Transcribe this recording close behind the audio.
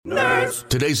Yes.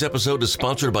 Today's episode is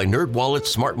sponsored by NerdWallet's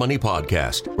Smart Money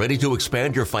Podcast. Ready to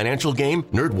expand your financial game?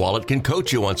 NerdWallet can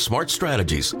coach you on smart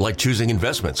strategies like choosing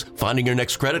investments, finding your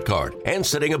next credit card, and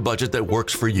setting a budget that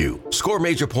works for you. Score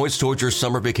major points towards your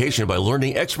summer vacation by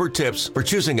learning expert tips for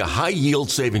choosing a high-yield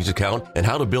savings account and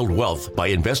how to build wealth by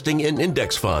investing in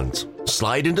index funds.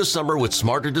 Slide into summer with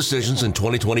smarter decisions in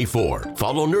 2024.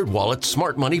 Follow NerdWallet's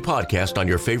Smart Money Podcast on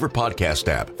your favorite podcast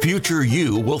app. Future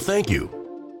you will thank you.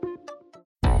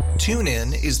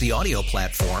 TuneIn is the audio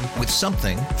platform with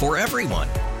something for everyone.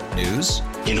 News.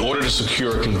 In order to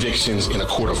secure convictions in a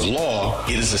court of law,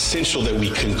 it is essential that we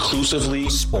conclusively.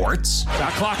 Sports.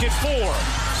 Got clock at 4.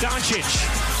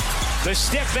 Doncic. The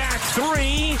step back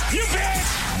 3. You bet.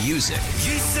 Music.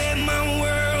 You set my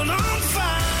world on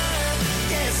fire.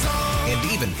 Yes,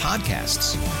 and even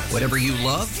podcasts. Whatever you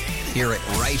love, hear it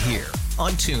right here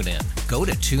on TuneIn. Go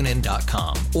to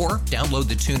TuneIn.com or download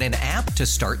the TuneIn app to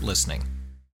start listening.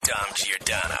 Dom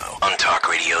Giordano on Talk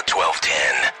Radio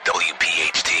 1210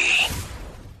 WPHT.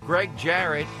 Gregg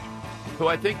Jarrett, who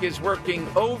I think is working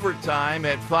overtime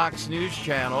at Fox News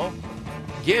Channel,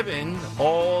 given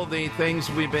all the things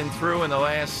we've been through in the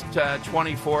last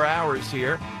 24 hours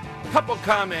here. A couple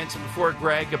comments before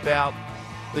Greg about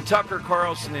the Tucker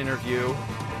Carlson interview.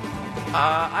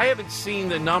 I haven't seen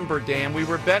the number, Dan. We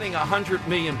were betting 100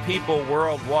 million people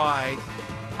worldwide.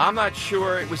 I'm not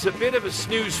sure. It was a bit of a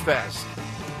snooze fest.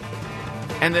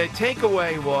 And the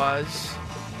takeaway was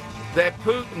that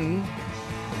Putin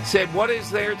said, what is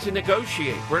there to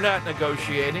negotiate? We're not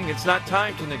negotiating. It's not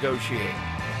time to negotiate,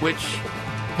 which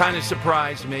kind of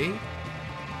surprised me.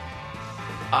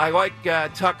 I like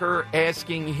Tucker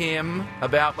asking him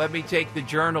about, let me take the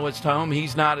journalist home.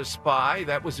 He's not a spy.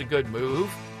 That was a good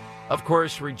move. Of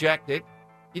course, rejected.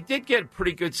 You did get a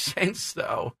pretty good sense,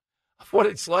 though, of what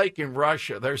it's like in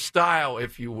Russia, their style,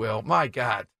 if you will. My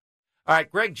God. All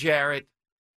right, Gregg Jarrett.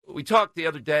 We talked the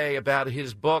other day about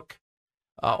his book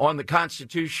on the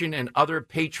Constitution and other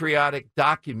patriotic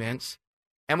documents,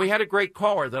 and we had a great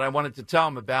caller that I wanted to tell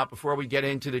him about before we get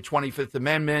into the 25th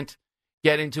Amendment,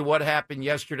 get into what happened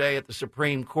yesterday at the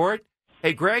Supreme Court.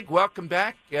 Hey, Greg, welcome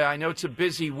back. I know it's a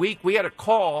busy week. We had a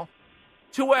call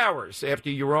 2 hours after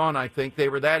you were on, I think. They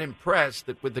were that impressed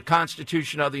that with the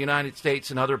Constitution of the United States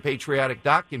and other patriotic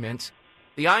documents,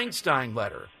 the Einstein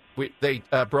letter they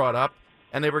brought up,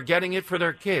 and they were getting it for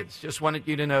their kids. Just wanted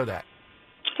you to know that.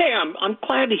 Hey, I'm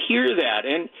glad to hear that.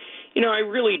 And, you know, I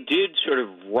really did sort of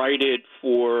write it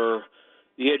for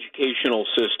the educational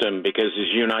system because, as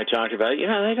you and I talked about, you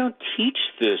know, they don't teach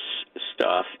this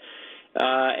stuff,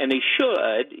 and they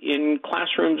should in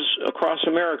classrooms across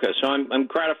America. So I'm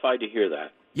gratified to hear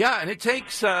that. Yeah, and it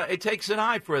takes an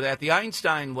eye for that. The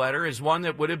Einstein letter is one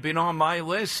that would have been on my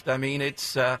list. I mean,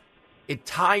 it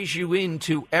ties you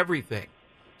into everything.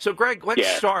 So, Greg, let's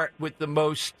start with the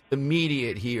most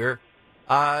immediate here.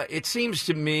 It seems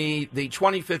to me the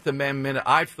 25th Amendment,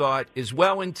 I thought, is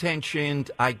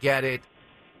well-intentioned. I get it.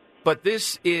 But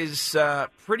this is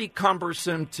pretty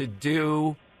cumbersome to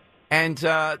do. And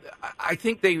I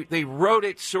think they wrote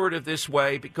it sort of this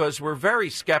way because we're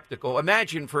very skeptical.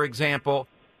 Imagine, for example,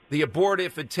 the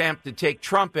abortive attempt to take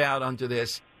Trump out under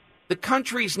this. The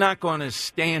country's not going to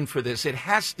stand for this. It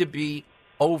has to be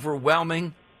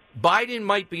overwhelming. Biden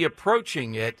might be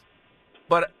approaching it,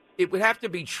 but it would have to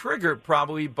be triggered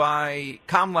probably by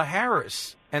Kamala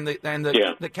Harris and the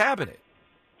cabinet.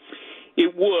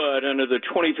 It would. Under the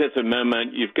 25th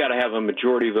Amendment, you've got to have a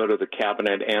majority vote of the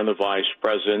cabinet and the vice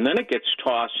president. Then it gets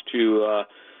tossed to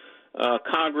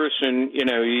Congress, and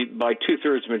by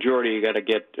 2/3 majority, you got to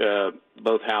get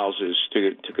both houses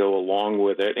to go along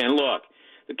with it. And look,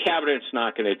 the cabinet's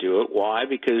not going to do it. Why?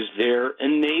 Because they're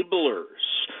enablers.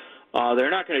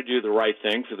 They're not going to do the right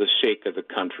thing for the sake of the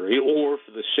country or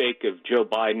for the sake of Joe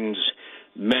Biden's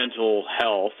mental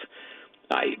health.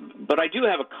 But I do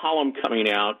have a column coming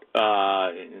out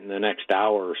in the next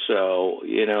hour or so,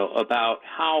 about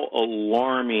how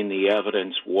alarming the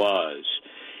evidence was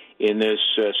in this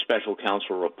special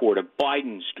counsel report of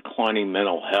Biden's declining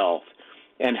mental health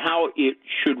and how it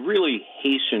should really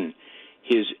hasten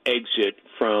his exit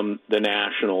from the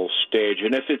national stage.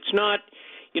 And if it's not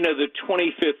the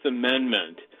 25th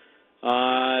Amendment,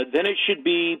 then it should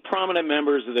be prominent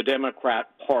members of the Democrat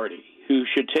Party who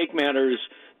should take matters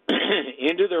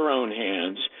into their own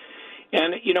hands.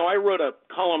 And, I wrote a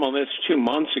column on this 2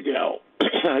 months ago.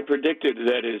 I predicted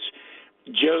that as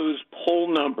Joe's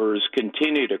poll numbers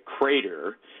continue to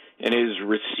crater and his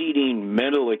receding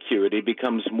mental acuity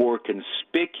becomes more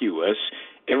conspicuous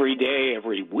every day,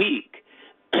 every week,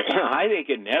 I think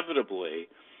inevitably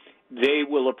they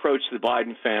will approach the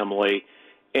Biden family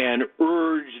and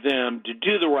urge them to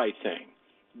do the right thing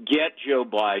get Joe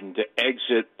Biden to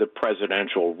exit the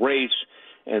presidential race,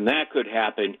 and that could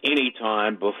happen any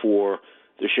time before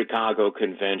the Chicago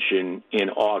convention in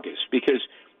August. Because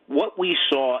what we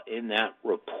saw in that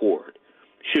report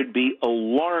should be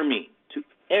alarming to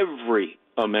every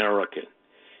American.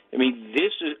 I mean,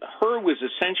 Hur was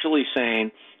essentially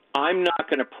saying, I'm not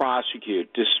going to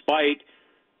prosecute despite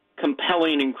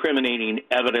compelling, incriminating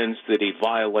evidence that he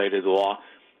violated the law,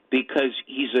 because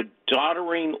he's a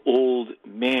doddering old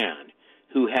man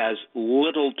who has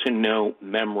little to no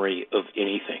memory of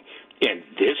anything. And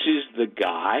this is the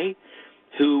guy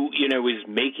who, is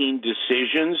making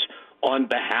decisions on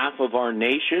behalf of our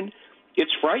nation.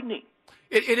 It's frightening.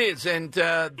 It is. And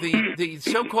the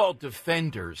so-called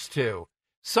defenders, too,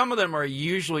 some of them are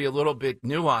usually a little bit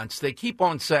nuanced. They keep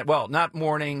on saying, well, not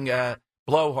Morning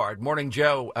Blowhard, Morning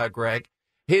Joe, Greg.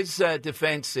 His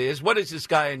defense is, what is this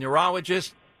guy, a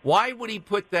neurologist? Why would he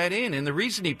put that in? And the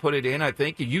reason he put it in, I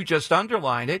think, you just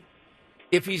underlined it,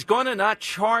 if he's going to not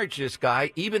charge this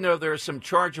guy, even though there are some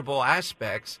chargeable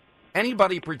aspects,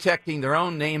 anybody protecting their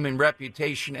own name and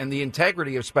reputation and the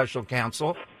integrity of special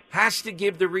counsel has to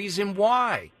give the reason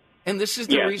why. And this is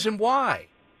the reason why.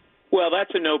 Well,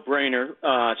 that's a no-brainer.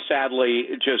 Sadly,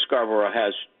 Joe Scarborough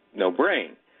has no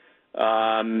brain.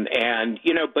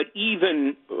 But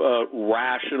even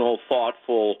rational,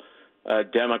 thoughtful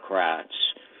Democrats,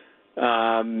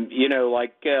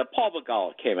 like Paul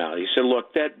Begala came out. He said,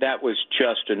 look, that was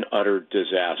just an utter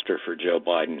disaster for Joe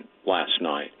Biden last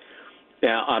night.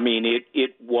 Now, I mean,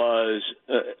 it was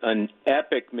an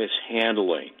epic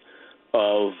mishandling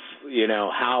of,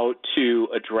 how to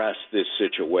address this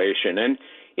situation. And,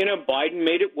 Biden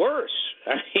made it worse.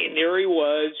 I mean, there he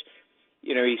was.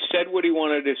 He said what he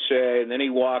wanted to say, and then he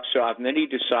walks off, and then he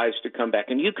decides to come back.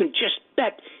 And you can just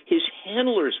bet his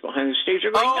handlers behind the stage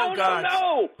are going,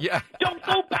 no, yeah. Don't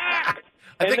go back.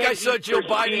 I think I saw Joe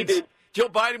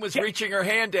Biden was reaching her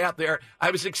hand out there. I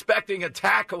was expecting a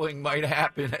tackling might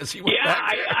happen as he went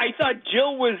back there. I thought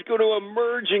Jill was going to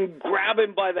emerge and grab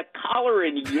him by the collar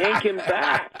and yank him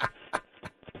back.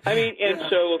 I mean, and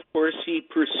so, of course, he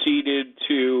proceeded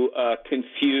to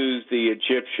confuse the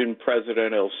Egyptian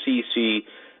president, El-Sisi,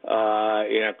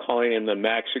 calling him the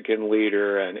Mexican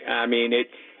leader. And, I mean,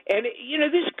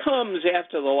 this comes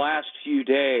after the last few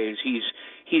days.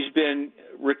 He's been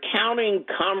recounting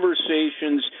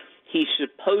conversations he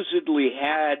supposedly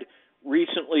had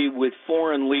recently with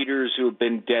foreign leaders who have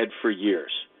been dead for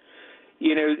years.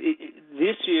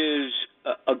 This is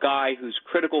a guy whose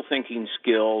critical thinking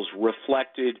skills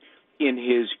reflected in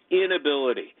his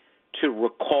inability to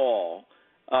recall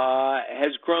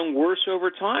has grown worse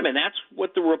over time, and that's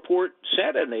what the report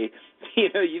said. And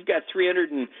you've got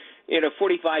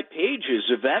 345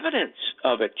 pages of evidence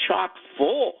of it, chock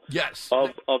full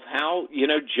of how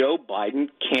Joe Biden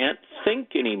can't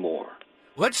think anymore.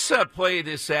 Let's play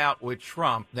this out with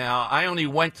Trump. Now, I only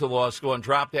went to law school and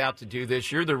dropped out to do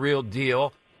this. You're the real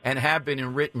deal and have been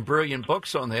and written brilliant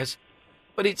books on this.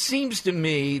 But it seems to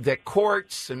me that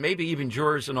courts and maybe even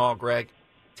jurors and all, Greg,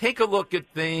 take a look at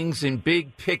things in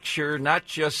big picture, not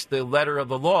just the letter of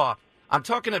the law. I'm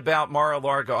talking about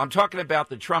Mar-a-Lago. I'm talking about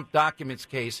the Trump documents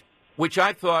case, which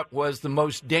I thought was the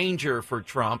most danger for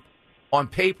Trump, on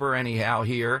paper anyhow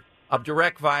here, of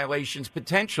direct violations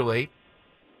potentially.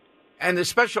 And the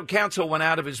special counsel went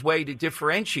out of his way to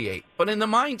differentiate. But in the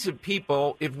minds of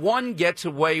people, if one gets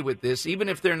away with this, even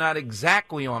if they're not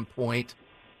exactly on point,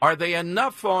 are they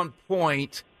enough on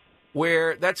point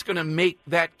where that's going to make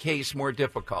that case more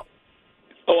difficult?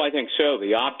 Oh, I think so.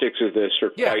 The optics of this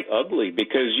are quite ugly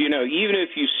because, even if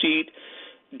you seat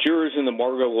jurors in the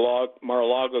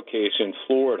Mar-a-Lago case in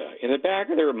Florida, in the back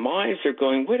of their minds, they're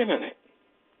going, wait a minute,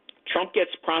 Trump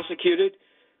gets prosecuted,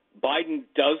 Biden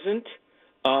doesn't.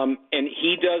 And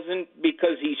he doesn't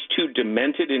because he's too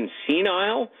demented and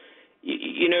senile.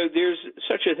 There's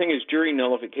such a thing as jury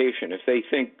nullification. If they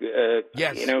think,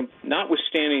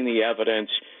 notwithstanding the evidence,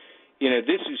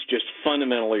 this is just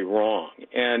fundamentally wrong.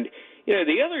 And,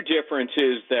 the other difference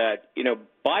is that,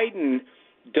 Biden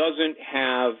doesn't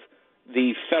have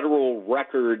the Federal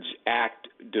Records Act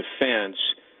defense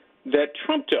that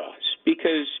Trump does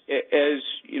because, as,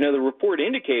 the report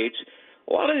indicates,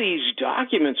 a lot of these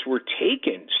documents were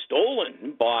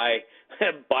stolen by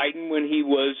Biden when he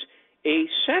was a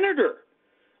senator.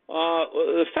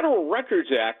 The Federal Records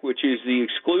Act, which is the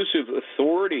exclusive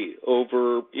authority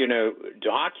over,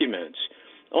 documents,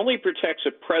 only protects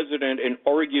a president and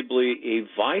arguably a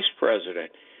vice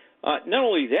president. Not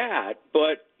only that,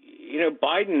 but,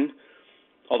 Biden,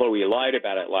 although he lied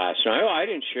about it last night, I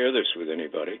didn't share this with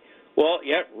anybody. Well,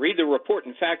 read the report.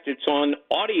 In fact, it's on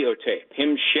audio tape,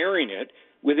 him sharing it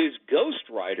with his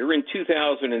ghostwriter in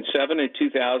 2007 and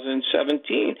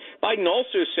 2017. Biden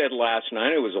also said last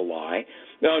night it was a lie.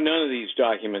 No, none of these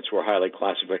documents were highly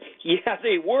classified. Yeah,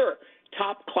 they were.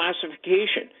 Top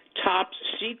classification, top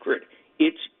secret.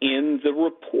 It's in the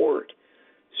report.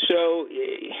 So,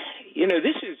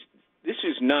 this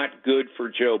is not good for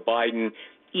Joe Biden,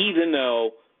 even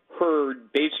though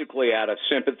Hurd basically out of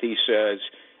sympathy says,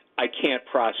 I can't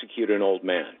prosecute an old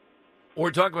man.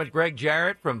 We're talking with Gregg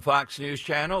Jarrett from Fox News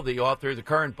Channel, the author of the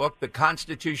current book, The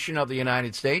Constitution of the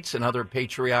United States and Other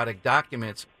Patriotic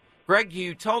Documents. Greg,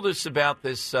 you told us about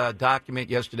this document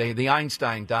yesterday, the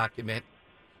Einstein document.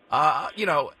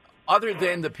 Other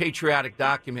than the patriotic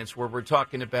documents where we're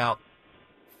talking about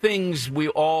things we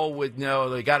all would know,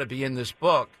 they got to be in this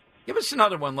book. Give us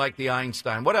another one like the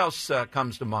Einstein. What else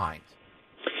comes to mind?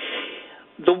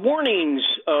 The warnings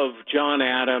of John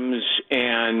Adams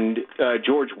and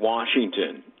George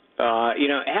Washington.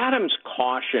 Adams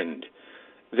cautioned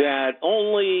that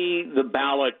only the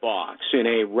ballot box in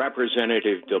a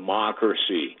representative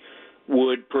democracy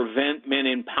would prevent men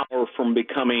in power from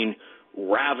becoming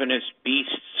ravenous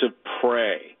beasts of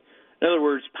prey. In other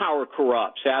words, power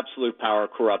corrupts. Absolute power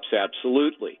corrupts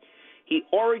absolutely. He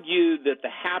argued that the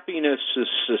happiness of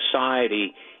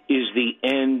society is the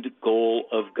end goal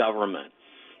of government.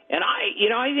 And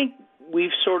I think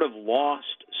we've sort of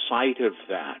lost sight of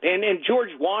that. And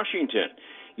George Washington,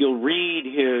 you'll read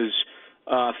his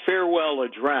farewell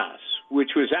address,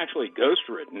 which was actually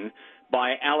ghostwritten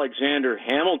by Alexander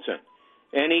Hamilton.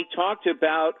 And he talked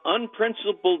about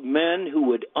unprincipled men who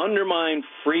would undermine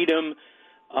freedom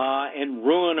and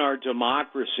ruin our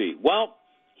democracy. Well,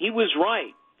 he was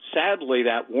right. Sadly,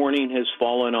 that warning has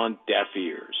fallen on deaf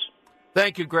ears.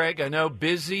 Thank you, Greg. I know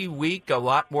busy week, a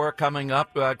lot more coming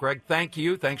up. Greg, thank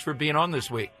you. Thanks for being on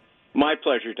this week. My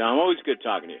pleasure, Tom. Always good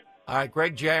talking to you. All right,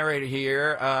 Gregg Jarrett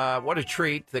here. What a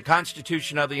treat. The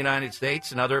Constitution of the United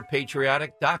States and Other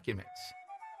Patriotic Documents.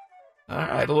 All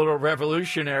right, a little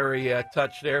revolutionary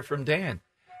touch there from Dan.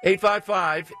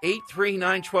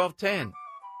 855-839-1210.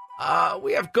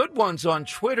 We have good ones on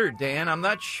Twitter, Dan. I'm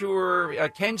not sure.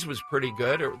 Ken's was pretty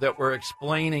good that we're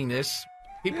explaining this.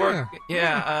 People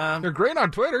they're great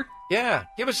on Twitter. Yeah.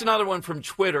 Give us another one from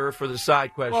Twitter for the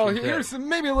side question. Well, here's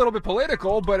maybe a little bit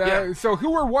political, but so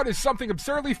who or what is something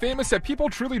absurdly famous that people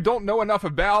truly don't know enough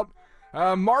about?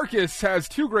 Marcus has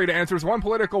two great answers, one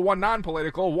political, one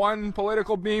non-political. One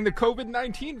political being the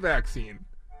COVID-19 vaccine.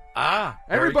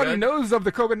 Everybody knows of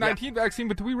the COVID-19 vaccine,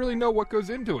 but do we really know what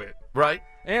goes into it? Right.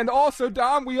 And also,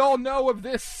 Dom, we all know of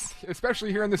this,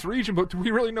 especially here in this region, but do we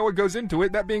really know what goes into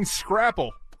it? That being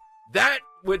Scrapple.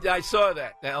 I saw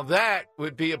that. Now, that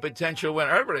would be a potential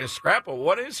winner. Everybody is Scrapple.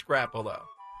 What is Scrapple, though?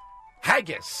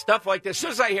 Haggis, stuff like this. As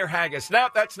soon as I hear haggis, no,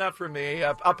 that's not for me.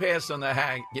 I'll pass on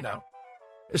the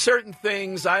certain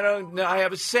things, I don't know. I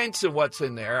have a sense of what's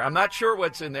in there. I'm not sure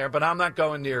what's in there, but I'm not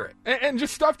going near it. And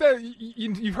just stuff that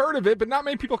you've heard of it, but not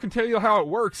many people can tell you how it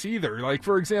works either. Like,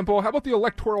 for example, how about the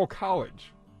Electoral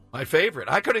College? My favorite.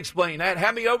 I could explain that.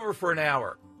 Have me over for an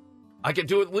hour. I could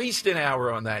do at least an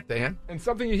hour on that, Dan. And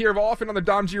something you hear of often on the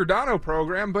Dom Giordano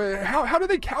program, but how do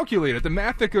they calculate it? The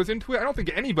math that goes into it, I don't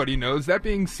think anybody knows, that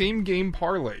being same-game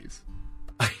parlays.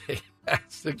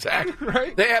 That's exactly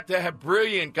right. They have to have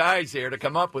brilliant guys there to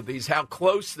come up with these, how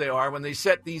close they are when they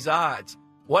set these odds.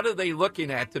 What are they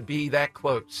looking at to be that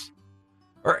close?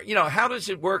 Or, how does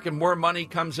it work and more money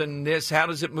comes in this? How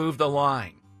does it move the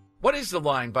line? What is the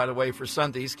line, by the way, for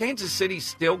Sunday? Is Kansas City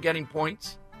still getting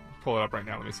points? Pull it up right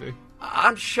now. Let me see.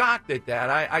 I'm shocked at that.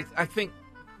 I think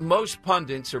most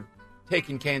pundits are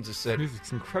taking Kansas City.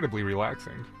 Music's incredibly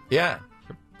relaxing. Yeah.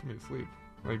 Put me to sleep.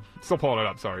 Still pulling it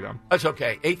up. Sorry, Dom. That's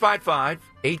okay.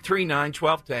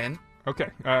 855-839-1210. Okay.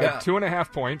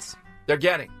 2.5 points. They're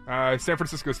getting. San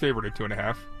Francisco's favored at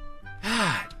 2.5.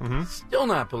 God, still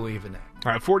not believing that.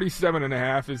 All right,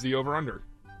 47.5 is the over-under.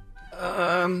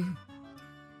 I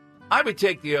would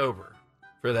take the over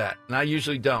for that, and I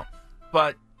usually don't.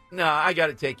 But, no, I got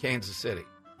to take Kansas City.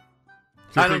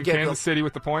 So I don't get Kansas City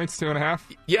with the points,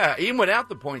 2.5? Yeah, even without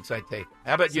the points, I'd take it.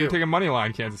 How about you? You're taking money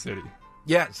line, Kansas City.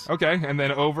 Yes. Okay, and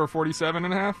then over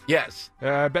 47.5? Yes.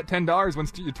 Bet $10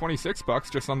 wins you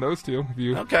 $26 just on those two. If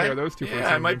you pair those two.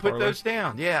 Yeah, I might put those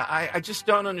down. Yeah, I just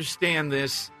don't understand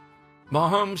this.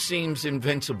 Mahomes seems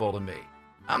invincible to me.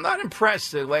 I'm not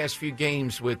impressed the last few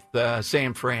games with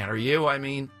San Fran. Are you? I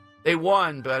mean, they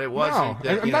won, but it wasn't.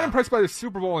 No, I'm not impressed by the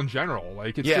Super Bowl in general.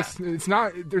 Like, it's just it's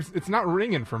not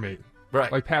ringing for me.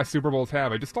 Right. Like past Super Bowls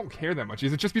have. I just don't care that much.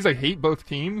 Is it just because I hate both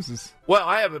teams? Well,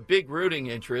 I have a big rooting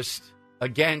interest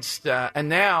against, and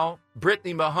now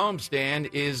Brittany Mahomes, Dan,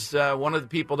 is one of the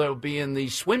people that will be in the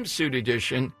swimsuit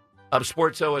edition of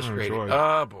Sports Illustrated.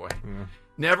 Oh boy. Yeah.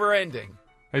 Never ending.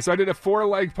 Hey, so I did a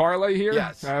 4-leg parlay here.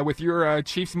 Yes. With your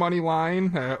Chiefs money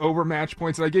line over match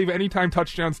points, and I gave anytime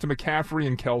touchdowns to McCaffrey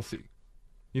and Kelsey.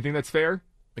 You think that's fair?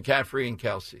 McCaffrey and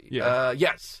Kelsey. Yeah.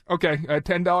 Yes. Okay.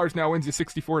 $10 now wins you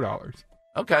 $64.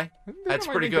 Okay. That's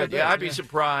pretty good. Yeah, I'd be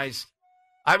surprised.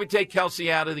 I would take Kelsey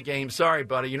out of the game. Sorry,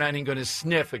 buddy. You're not even going to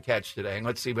sniff a catch today. And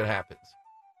let's see what happens.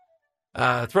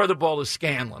 Throw the ball to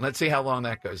Scanlon. Let's see how long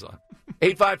that goes on.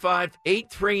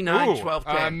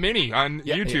 855-839-1210. Minnie on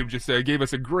YouTube just gave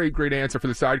us a great answer for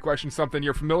the side question. Something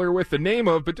you're familiar with the name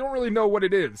of, but don't really know what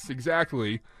it is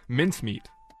exactly. Mincemeat.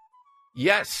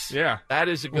 Yes. Yeah. That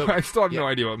is a good one. I still have no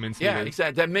idea what mincemeat is. Yeah,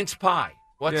 exactly. That mince pie.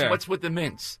 What's with the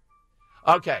mince?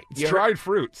 Okay. It's dried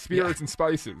fruit, spirits, and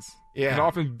spices. Yeah. And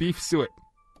often beef suet.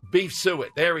 Beef suet.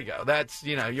 There we go. That's,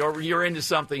 you're into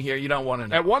something here you don't want to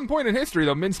know. At one point in history,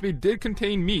 though, mincemeat did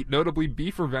contain meat, notably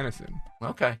beef or venison.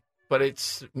 Okay. But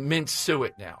it's mince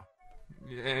suet now.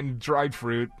 And dried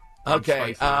fruit.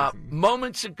 Okay.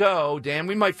 Moments ago, Dan,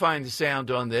 we might find the sound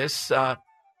on this.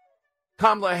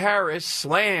 Kamala Harris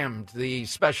slammed the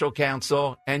special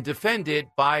counsel and defended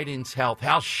Biden's health.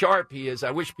 How sharp he is.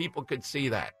 I wish people could see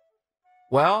that.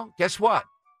 Well, guess what?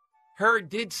 Hur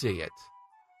did see it.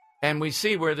 And we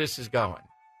see where this is going.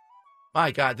 My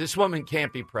God, this woman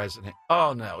can't be president.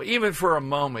 Oh, no. Even for a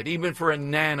moment, even for a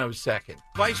nanosecond.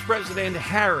 Vice President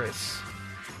Harris.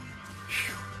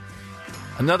 Whew.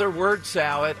 Another word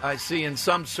salad I see in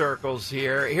some circles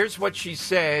here. Here's what she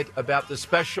said about the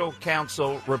special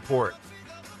counsel report.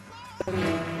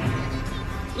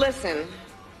 Listen,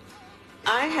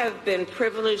 I have been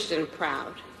privileged and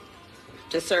proud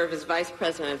to serve as Vice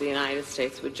President of the United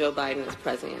States with Joe Biden as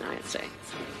President of the United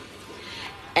States.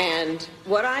 And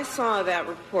what I saw of that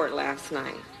report last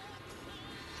night,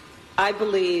 I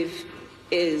believe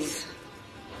is,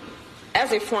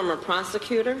 as a former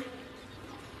prosecutor,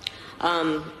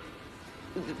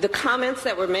 the comments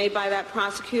that were made by that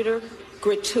prosecutor,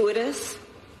 gratuitous,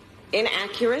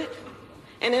 inaccurate,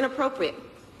 and inappropriate.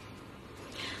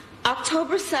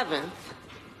 October 7th,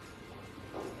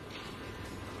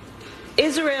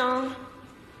 Israel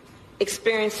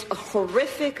experienced a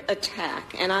horrific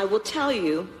attack, and I will tell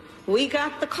you, we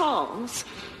got the calls,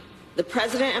 the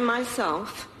president and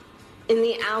myself, in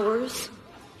the hours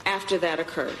after that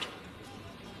occurred.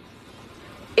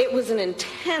 It was an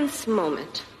intense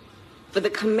moment for the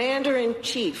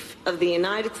Commander-in-Chief of the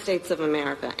United States of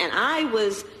America, and I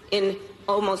was in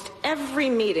almost every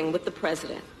meeting with the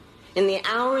president in the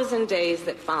hours and days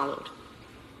that followed.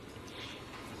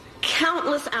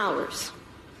 Countless hours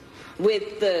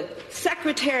with the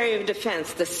Secretary of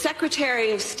Defense, the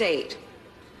Secretary of State,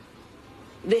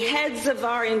 the heads of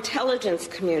our intelligence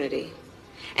community,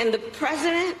 and the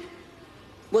president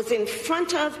was in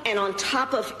front of and on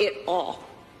top of it all,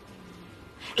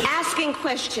 asking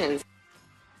questions.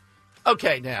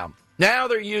 Okay, now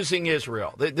they're using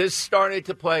Israel. This started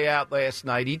to play out last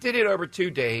night. He did it over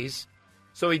 2 days.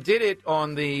 So he did it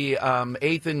on the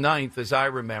 8th and 9th, as I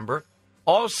remember.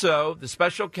 Also, the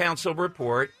special counsel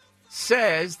report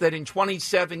says that in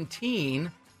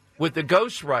 2017, with the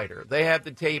ghostwriter, they have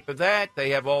the tape of that.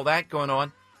 They have all that going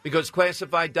on because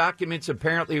classified documents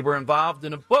apparently were involved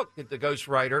in a book that the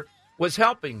ghostwriter was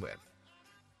helping with.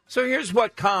 So here's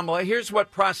what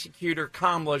prosecutor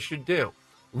Kamala should do.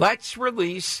 Let's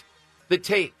release the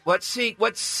tape. Let's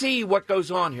see what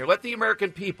goes on here. Let the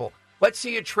American people, let's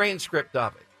see a transcript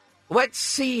of it. Let's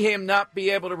see him not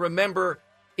be able to remember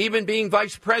even being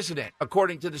vice president,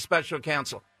 according to the special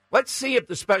counsel. Let's see if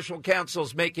the special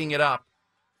counsel's making it up,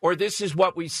 or this is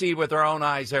what we see with our own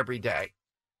eyes every day.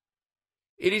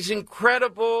 It is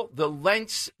incredible the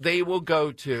lengths they will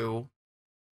go to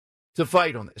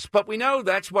fight on this. But we know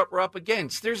that's what we're up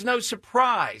against. There's no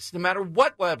surprise, no matter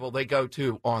what level they go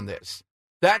to on this.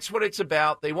 That's what it's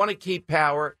about. They want to keep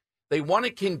power. They want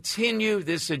to continue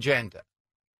this agenda.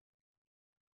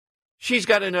 She's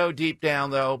got to know deep down,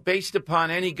 though, based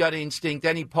upon any gut instinct,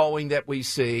 any polling that we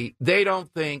see, they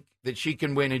don't think that she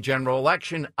can win a general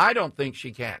election. I don't think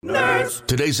she can. Nerds.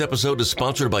 Today's episode is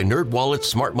sponsored by NerdWallet's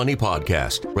Smart Money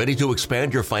Podcast. Ready to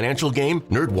expand your financial game?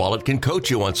 NerdWallet can coach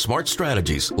you on smart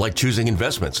strategies like choosing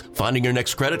investments, finding your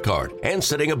next credit card, and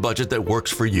setting a budget that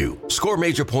works for you. Score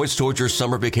major points towards your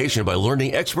summer vacation by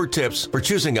learning expert tips for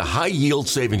choosing a high-yield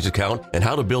savings account and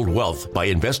how to build wealth by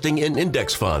investing in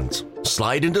index funds.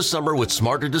 Slide into summer with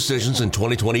smarter decisions in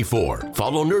 2024.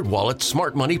 Follow NerdWallet's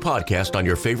Smart Money Podcast on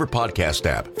your favorite podcast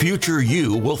app. Future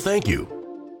you will thank you.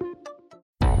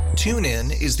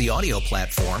 TuneIn is the audio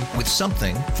platform with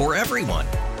something for everyone.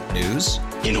 News.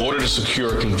 In order to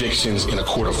secure convictions in a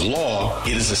court of law,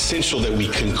 it is essential that we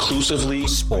conclusively.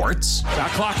 Sports.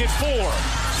 Shot clock at 4.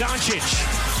 Doncic.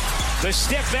 The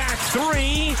step back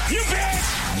 3. You bet.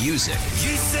 Music.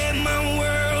 You set my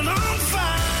world on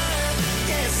fire.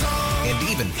 Yes, and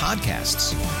even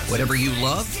podcasts. Whatever you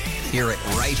love, hear it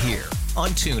right here on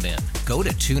TuneIn. Go to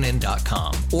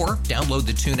TuneIn.com or download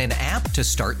the TuneIn app to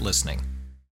start listening.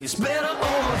 it's better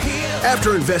over here.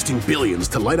 After investing billions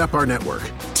to light up our network,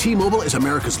 T-Mobile is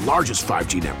America's largest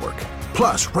 5G network.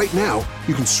 Plus, right now,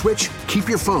 you can switch, keep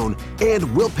your phone,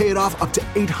 and we'll pay it off up to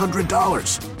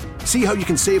 $800. See how you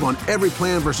can save on every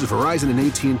plan versus Verizon and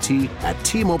AT&T at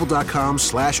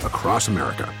T-Mobile.com/across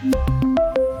America.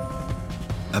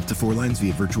 Up to 4 lines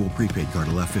via virtual prepaid card.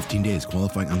 Allow 15 days.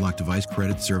 Qualifying unlocked device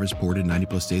credit service ported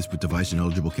 90-plus days with device and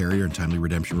eligible carrier and timely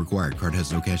redemption required. Card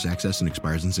has no cash access and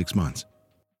expires in 6 months.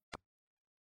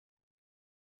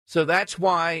 So that's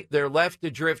why they're left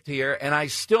adrift here, and I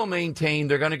still maintain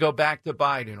they're going to go back to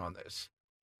Biden on this.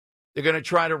 They're going to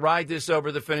try to ride this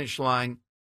over the finish line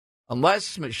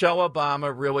unless Michelle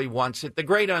Obama really wants it. The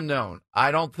great unknown.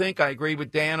 I don't think I agree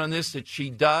with Dan on this, that she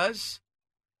does,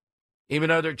 even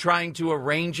though they're trying to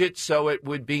arrange it so it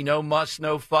would be no muss,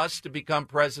 no fuss to become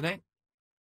president.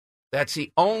 That's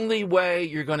the only way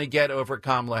you're going to get over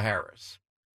Kamala Harris.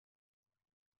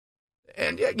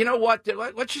 And you know what?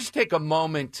 Let's just take a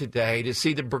moment today to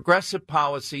see the progressive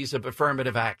policies of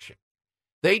affirmative action.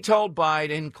 They told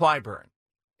Biden, Clyburn,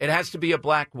 it has to be a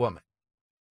black woman.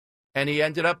 And he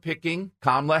ended up picking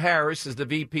Kamala Harris as the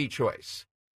VP choice.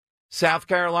 South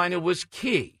Carolina was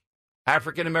key.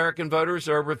 African-American voters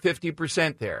are over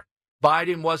 50% there.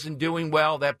 Biden wasn't doing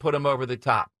well. That put him over the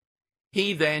top.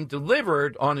 He then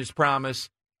delivered on his promise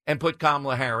and put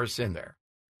Kamala Harris in there.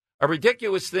 A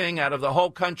ridiculous thing out of the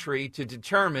whole country to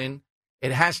determine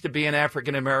it has to be an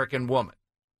African-American woman.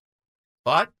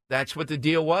 But that's what the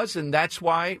deal was, and that's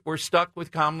why we're stuck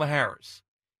with Kamala Harris.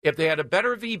 If they had a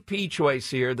better VP choice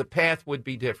here, the path would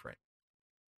be different.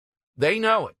 They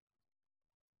know it.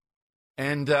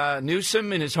 And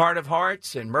Newsom in his heart of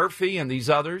hearts and Murphy and these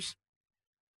others,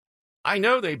 I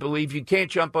know they believe you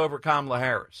can't jump over Kamala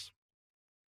Harris.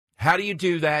 How do you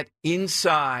do that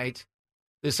inside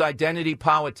this identity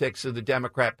politics of the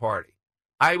Democrat Party?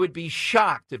 I would be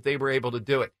shocked if they were able to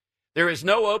do it. There is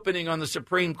no opening on the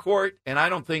Supreme Court, and I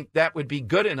don't think that would be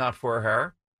good enough for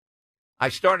her. I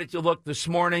started to look this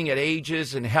morning at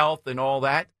ages and health and all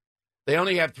that. They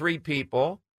only have 3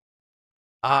 people.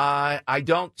 I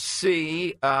don't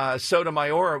see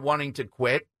Sotomayor wanting to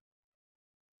quit.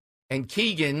 And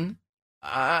Keegan,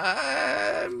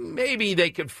 maybe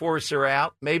they could force her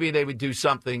out. Maybe they would do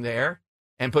something there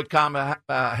and put Kamala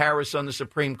Harris on the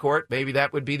Supreme Court. Maybe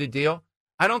that would be the deal.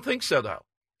 I don't think so, though.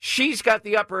 She's got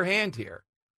the upper hand here.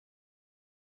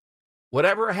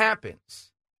 Whatever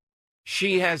happens,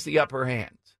 she has the upper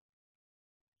hand.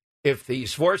 If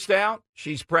he's forced out,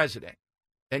 she's president.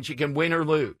 Then she can win or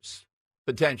lose,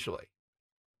 potentially.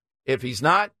 If he's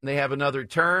not, and they have another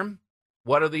term,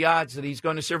 what are the odds that he's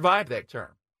going to survive that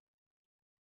term?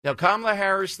 Now, Kamala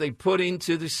Harris, they put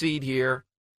into the seat here,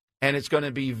 and it's going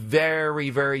to be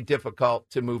very, very difficult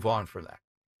to move on from that.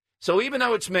 So even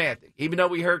though it's mad, even though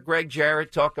we heard Gregg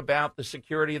Jarrett talk about the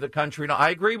security of the country, and I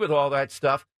agree with all that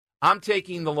stuff, I'm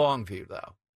taking the long view,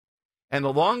 though. And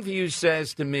the long view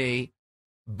says to me,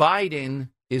 Biden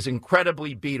is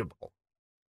incredibly beatable.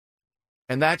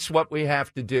 And that's what we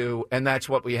have to do, and that's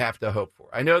what we have to hope for.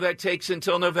 I know that takes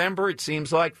until November. It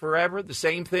seems like forever. The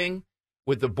same thing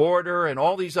with the border and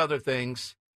all these other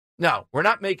things. No, we're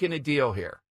not making a deal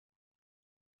here.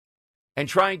 And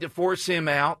trying to force him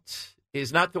out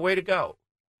is not the way to go.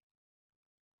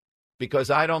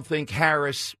 Because I don't think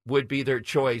Harris would be their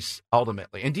choice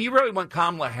ultimately. And do you really want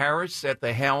Kamala Harris at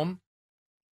the helm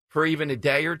for even a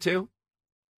day or two?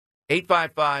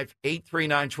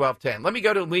 855-839-1210. Let me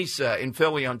go to Lisa in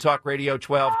Philly on Talk Radio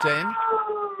 1210.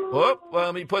 Well,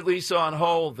 let me put Lisa on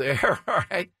hold there. All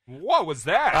right. What was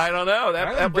that? I don't know.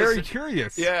 I'm very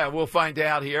curious. Yeah, we'll find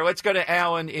out here. Let's go to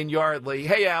Alan in Yardley.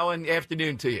 Hey, Alan,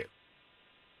 afternoon to you.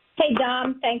 Hey,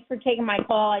 Dom. Thanks for taking my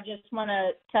call. I just want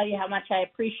to tell you how much I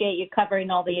appreciate you covering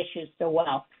all the issues so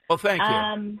well. Well, thank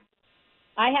you.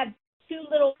 I have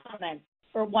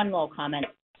one little comment.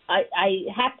 I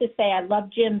have to say I love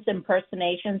Jim's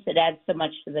impersonations. It adds so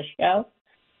much to the show.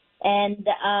 And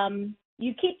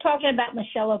you keep talking about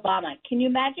Michelle Obama. Can you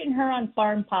imagine her on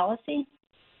foreign policy?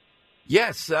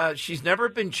 Yes, she's never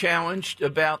been challenged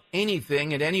about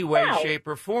anything in any way, shape,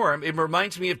 or form. It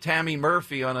reminds me of Tammy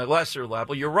Murphy on a lesser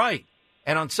level. You're right.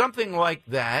 And on something like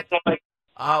that,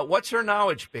 what's her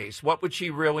knowledge base? What would she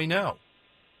really know?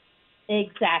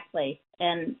 Exactly.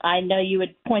 And I know you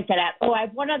would point that out. Oh, I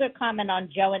have one other comment on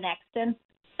Joe and Exton.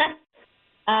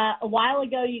 A while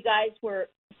ago, you guys were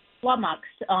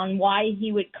flummoxed on why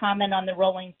he would comment on the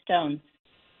Rolling Stones.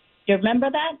 Do you remember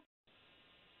that?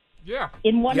 Yeah.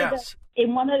 In one of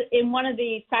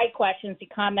the side questions, he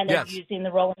commented using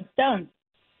the Rolling Stones.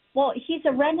 Well, he's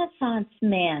a Renaissance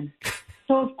man.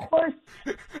 So, of course,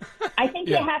 I think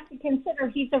you have to consider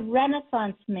he's a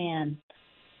Renaissance man.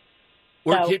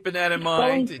 We're keeping that in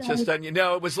mind. It's just,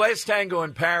 it was Last Tango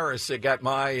in Paris that got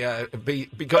my,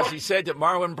 because he said that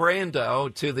Marlon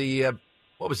Brando to the,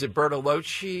 what was it,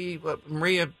 Bertolucci,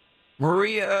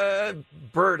 Maria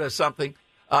Berta something,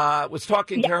 was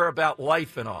talking to her about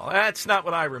life and all. That's not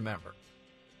what I remember.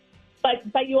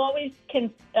 But you always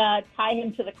can tie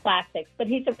him to the classics. But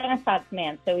he's a Renaissance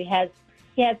man, so he has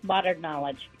modern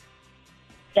knowledge.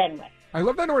 Anyway. I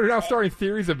love that we're now starting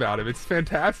theories about him. It's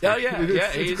fantastic. Oh, yeah.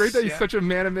 It's great that he's such a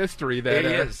man of mystery. That,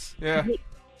 he is. Yeah.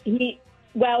 He's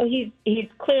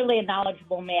clearly a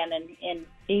knowledgeable man, and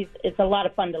it's a lot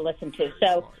of fun to listen to.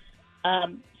 So,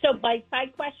 my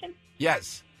side question?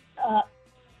 Yes.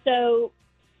 So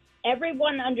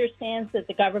everyone understands that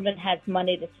the government has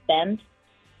money to spend,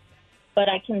 but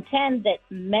I contend that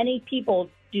many people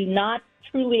do not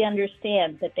truly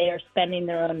understand that they are spending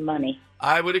their own money.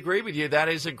 I would agree with you. That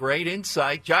is a great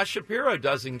insight. Josh Shapiro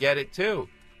doesn't get it, too.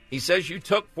 He says you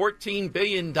took $14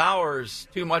 billion,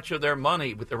 too much of their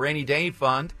money with the rainy day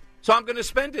fund, so I'm going to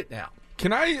spend it now.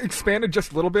 Can I expand it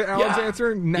just a little bit, Alan's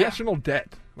answer? National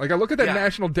debt. Like, I look at that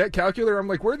national debt calculator, I'm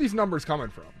like, where are these numbers coming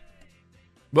from?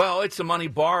 Well, it's the money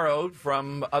borrowed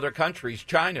from other countries,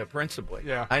 China principally.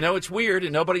 Yeah. I know it's weird,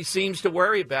 and nobody seems to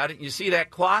worry about it. You see that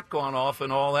clock going off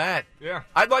and all that. Yeah.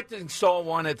 I'd like to install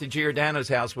one at the Giordano's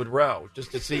house with Roe,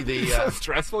 just to see the... so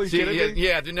stressful,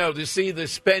 to see the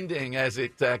spending as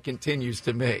it continues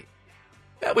to me.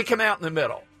 Yeah, we come out in the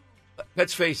middle.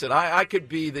 Let's face it, I could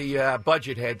be the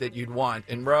budget head that you'd want,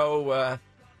 and Roe...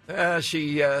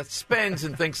 she spends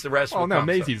and thinks the rest will come. Oh, no,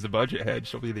 Maisie's the budget head.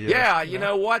 She'll be the... you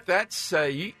know what? That's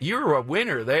you're a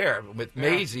winner there with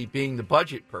Maisie being the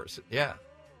budget person. Yeah.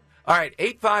 All right,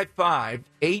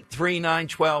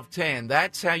 855-839-1210.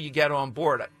 That's how you get on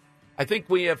board. I think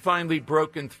we have finally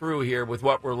broken through here with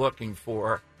what we're looking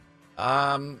for.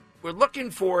 We're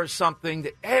looking for something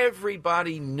that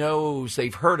everybody knows.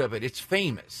 They've heard of it. It's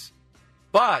famous.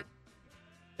 But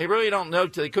they really don't know.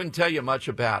 They couldn't tell you much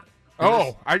about it.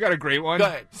 Oh, I got a great one. Go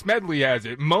ahead. Smedley has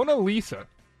it. Mona Lisa.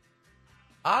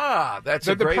 That's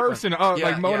a great one. The person,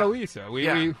 like Mona Lisa.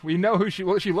 We know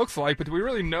what she looks like, but do we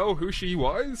really know who she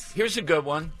was? Here's a good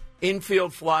one.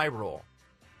 Infield fly rule.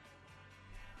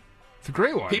 It's a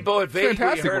great one. People have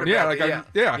vaguely heard about it.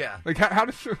 Like, how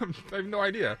does... I have no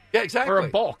idea. Yeah, exactly. Or a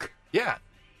balk. Yeah.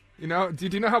 You know, do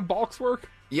you know how balks work?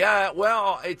 Yeah,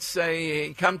 well, it's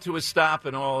a come to a stop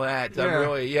and all that.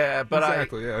 But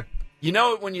exactly, you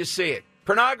know it when you see it.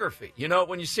 Pornography, you know it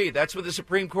when you see it. That's what the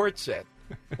Supreme Court said.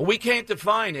 Well, we can't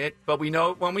define it, but we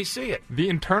know it when we see it. The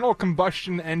internal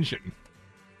combustion engine.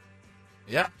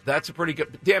 Yeah, that's a pretty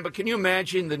good... Dan, but can you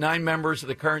imagine the 9 members of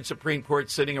the current Supreme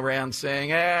Court sitting around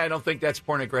saying, I don't think that's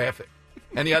pornographic.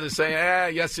 And the others saying,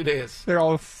 yes, it is. They're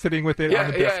all sitting with it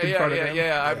on the desk in front of them.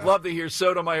 Yeah, I'd love to hear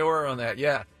Sotomayor on that,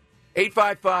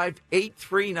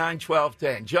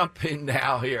 855-839-1210. Jump in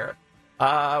now here.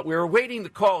 We're awaiting the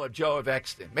call of Joe of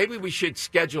Exton. Maybe we should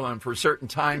schedule him for certain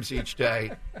times each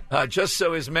day, just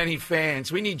so as many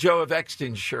fans. We need Joe of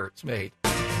Exton shirts made.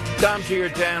 Dom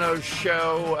Giordano's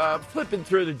show, flipping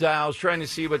through the dials, trying to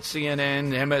see what CNN,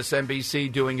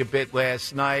 MSNBC doing a bit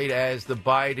last night as the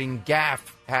Biden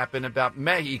gaffe happened about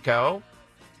Mexico.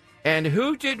 And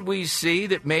who did we see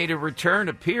that made a return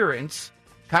appearance?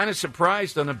 Kind of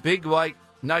surprised on a big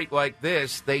night like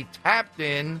this. They tapped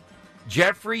in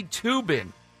Jeffrey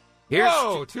Toobin.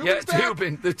 Toobin's back?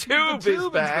 Toobin. The Tube is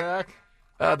back.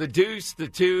 The Deuce, the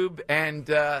Tube, and...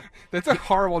 that's a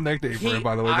horrible nickname for him,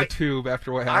 by the way, the Tube,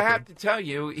 after what happened. I have to tell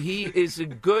you, he is a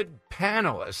good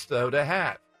panelist, though, to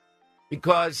have.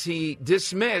 Because he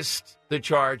dismissed the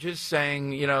charges, saying,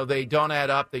 they don't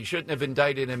add up, they shouldn't have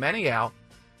indicted him anyhow.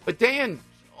 But Dan,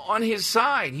 on his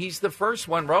side, he's the first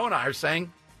one. Ro and I are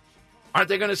saying, aren't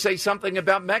they going to say something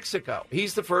about Mexico?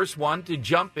 He's the first one to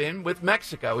jump in with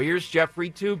Mexico. Here's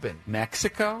Jeffrey Toobin.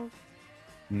 Mexico?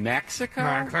 Where did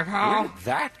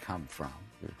that come from?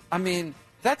 I mean,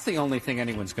 that's the only thing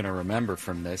anyone's going to remember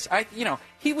from this.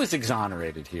 He was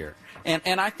exonerated here.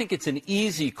 And I think it's an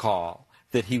easy call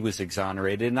that he was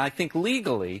exonerated. And I think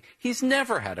legally, he's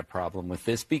never had a problem with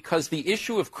this because the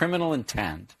issue of criminal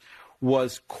intent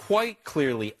was quite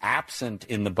clearly absent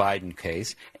in the Biden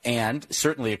case, and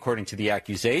certainly according to the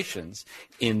accusations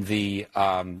in the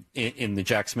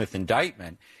Jack Smith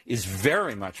indictment, is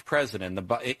very much present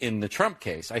in the Trump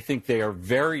case. I think they are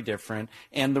very different,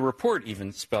 and the report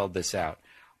even spelled this out.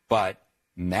 But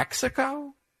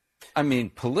Mexico? I mean,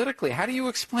 politically, how do you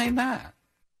explain that?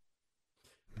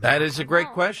 That is a great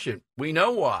question. We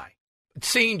know why.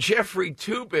 Seeing Jeffrey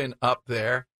Toobin up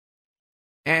there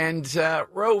and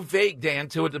Roe vague, Dan,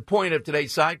 to the point of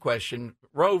today's side question,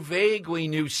 Roe vaguely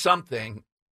knew something.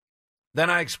 Then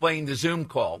I explained the Zoom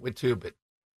call with Toobin.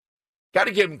 Got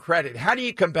to give him credit. How do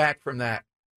you come back from that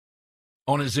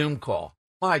on a Zoom call?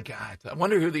 My God, I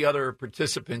wonder who the other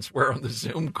participants were on the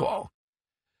Zoom call.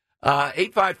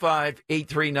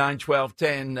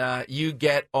 855-839-1210. You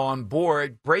get on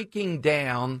board breaking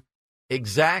down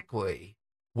exactly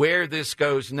where this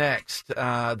goes next.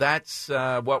 That's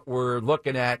what we're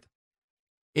looking at.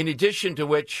 In addition to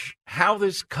which, how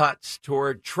this cuts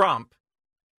toward Trump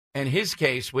and his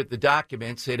case with the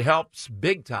documents, it helps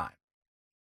big time.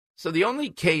 So the only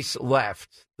case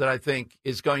left that I think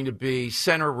is going to be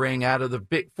center ring out of the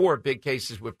four big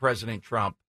cases with President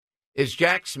Trump is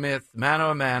Jack Smith,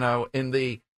 mano a mano, in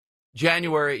the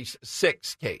January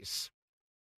 6th case,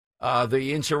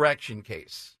 the insurrection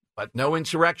case. But no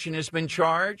insurrection has been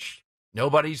charged.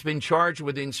 Nobody's been charged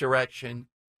with insurrection.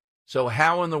 So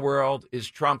how in the world is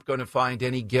Trump going to find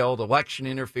any guilt, election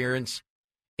interference,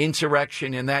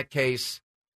 insurrection in that case?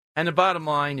 And the bottom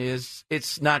line is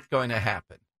it's not going to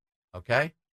happen.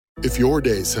 Okay? If your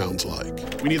day sounds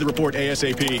like... We need the report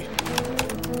ASAP.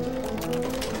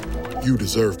 You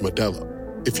deserve Modelo.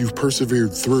 If you've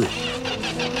persevered through,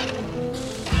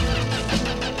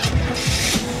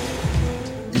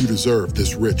 you deserve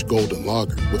this rich golden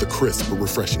lager with a crisp but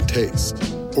refreshing taste.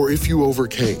 Or if you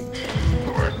overcame. 2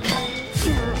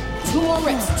 more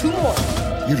reps, 2 more.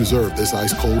 You deserve this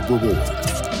ice cold reward.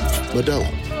 Modelo,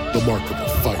 the mark of a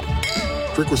fighter.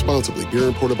 Drink responsibly. Beer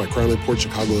imported by Crown Port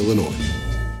Chicago, Illinois.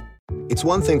 It's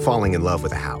one thing falling in love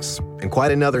with a house, and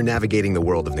quite another navigating the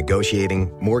world of negotiating,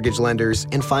 mortgage lenders,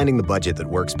 and finding the budget that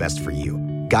works best for you.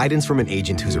 Guidance from an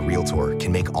agent who's a Realtor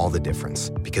can make all the difference,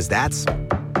 because that's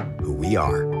who we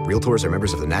are. Realtors are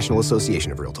members of the National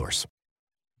Association of Realtors.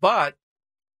 But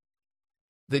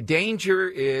the danger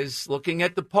is, looking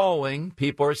at the polling,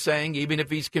 people are saying even if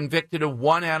he's convicted of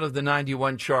 1 out of the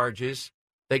 91 charges,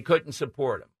 they couldn't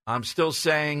support him. I'm still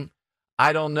saying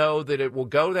I don't know that it will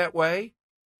go that way.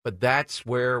 But that's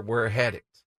where we're headed.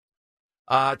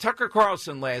 Tucker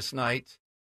Carlson last night,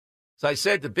 as I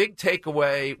said, the big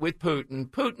takeaway with Putin,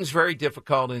 Putin's very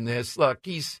difficult in this. Look,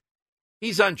 he's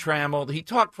untrammeled. He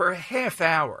talked for a half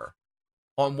hour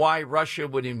on why Russia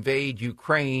would invade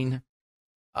Ukraine.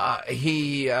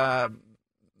 He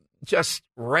just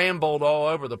rambled all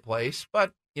over the place.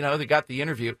 But, they got the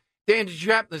interview. Dan, did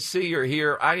you happen to see or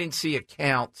hear? I didn't see a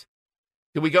count.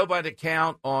 Did we go by the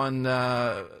count on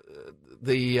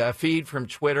the feed from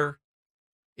Twitter?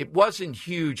 It wasn't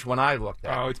huge when I looked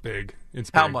at it. Oh, it's big.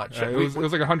 It's How big. much? It was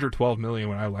like 112 million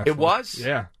when I left. It was?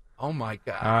 Yeah. Oh, my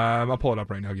God. I'll pull it up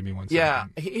right now. Give me 1 second. Yeah.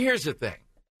 Here's the thing.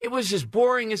 It was as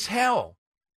boring as hell.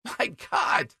 My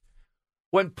God.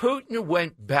 When Putin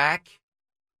went back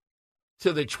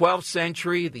to the 12th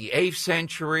century, the 8th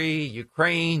century,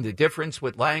 Ukraine, the difference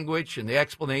with language and the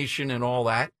explanation and all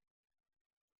that,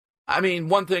 I mean,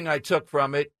 one thing I took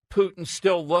from it, Putin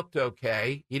still looked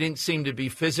okay. He didn't seem to be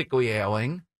physically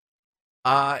ailing.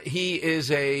 He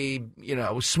is a,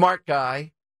 smart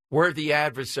guy, worthy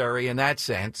adversary in that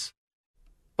sense,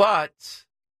 but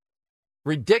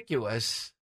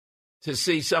ridiculous to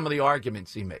see some of the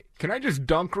arguments he made. Can I just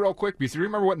dunk real quick? Because do you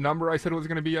remember what number I said it was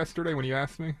going to be yesterday when you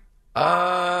asked me?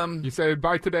 You said,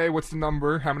 by today, what's the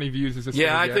number? How many views is this going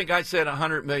to get? I think I said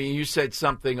 100 million. You said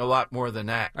something a lot more than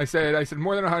that. I said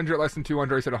more than 100, less than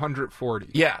 200. I said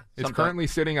 140. Yeah. It's currently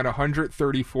sitting at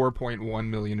 134.1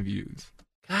 million views.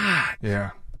 God. Yeah.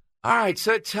 All right,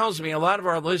 so it tells me a lot of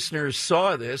our listeners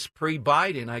saw this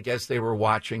pre-Biden. I guess they were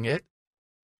watching it.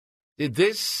 Did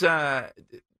this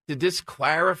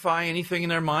clarify anything in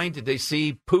their mind? Did they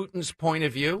see Putin's point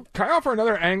of view? Can I offer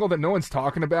another angle that no one's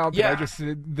talking about? Yeah.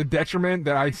 The detriment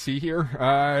that I see here.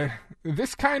 I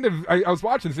was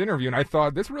watching this interview and I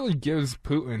thought this really gives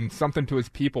Putin something to his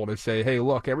people to say, hey,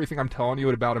 look, everything I'm telling you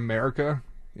about America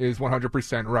is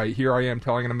 100% right. Here I am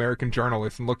telling an American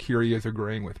journalist, and look, here he is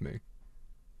agreeing with me.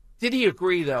 Did he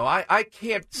agree, though? I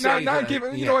can't say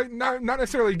not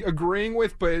necessarily agreeing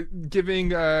with, but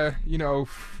giving,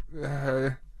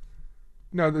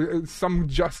 some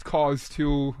just cause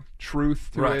to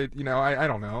truth to it. I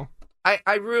don't know.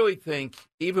 I really think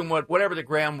even whatever the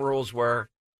ground rules were,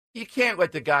 You can't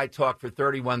let the guy talk for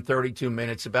 31, 32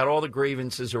 minutes about all the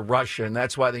grievances of Russia, and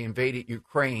that's why they invaded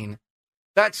Ukraine.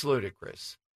 That's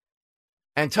ludicrous.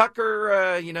 And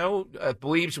Tucker,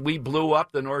 believes we blew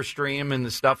up the Nord Stream and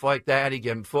the stuff like that. He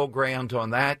gave him full ground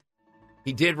on that.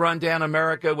 He did run down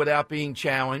America without being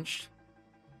challenged.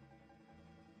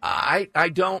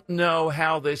 I don't know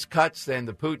how this cuts, then,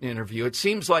 the Putin interview. It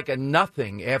seems like a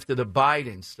nothing after the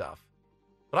Biden stuff.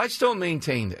 But I still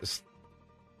maintain this.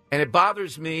 And it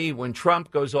bothers me when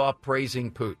Trump goes off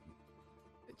praising Putin.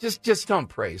 Just don't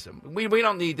praise him. We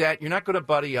don't need that. You're not going to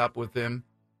buddy up with him.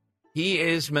 He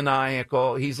is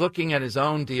maniacal. He's looking at his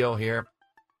own deal here.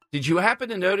 Did you happen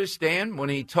to notice, Dan, when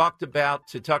he talked about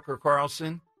to Tucker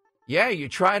Carlson, yeah, you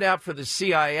tried out for the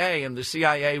CIA and the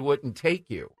CIA wouldn't take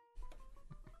you.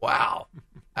 Wow.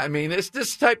 I mean, it's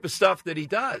this type of stuff that he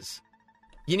does.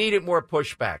 You needed more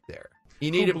pushback there.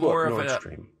 You needed more of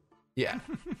an yeah.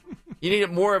 You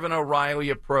needed more of an O'Reilly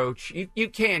approach. You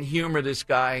can't humor this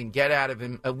guy and get out of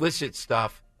him illicit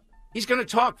stuff. He's going to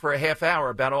talk for a half hour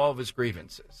about all of his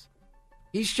grievances.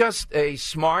 He's just a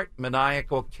smart,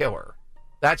 maniacal killer.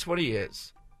 That's what he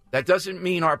is. That doesn't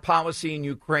mean our policy in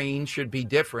Ukraine should be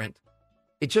different.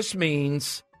 It just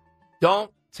means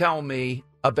don't tell me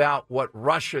about what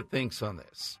Russia thinks on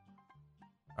this.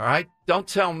 All right? Don't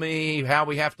tell me how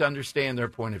we have to understand their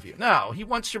point of view. No, he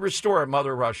wants to restore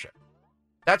Mother Russia.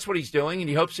 That's what he's doing, and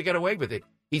he hopes to get away with it.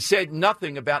 He said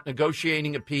nothing about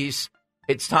negotiating a peace.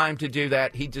 It's time to do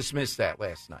that. He dismissed that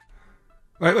last night.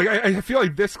 I feel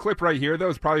like this clip right here, though,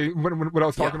 is probably what I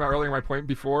was talking about earlier in my point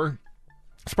before.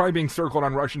 It's probably being circled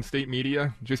on Russian state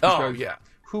media. Just because. Oh, yeah.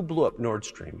 Who blew up Nord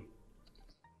Stream?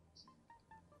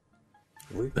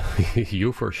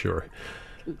 You for sure.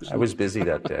 I was busy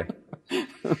that day.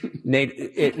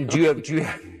 Nate, do you have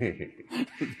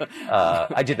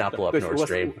I did not blow up Nord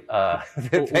Stream.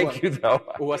 Thank you, though.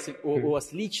 У вас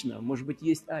лично, может быть,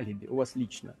 есть алиби. У вас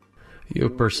лично. You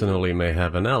personally may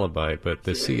have an alibi, but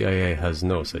the CIA has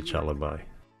no such alibi.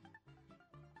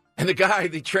 And the guy,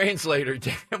 the translator,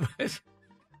 was,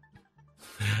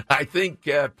 I think,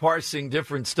 parsing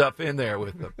different stuff in there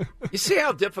with them. You see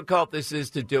how difficult this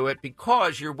is to do it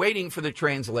because you're waiting for the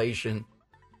translation.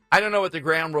 I don't know what the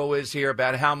ground rule is here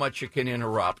about how much you can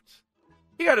interrupt.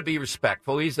 You got to be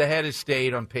respectful. He's the head of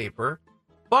state on paper.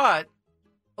 But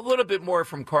a little bit more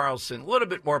from Carlson, a little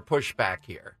bit more pushback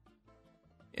here.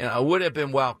 Would have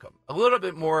been welcome. A little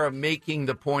bit more of making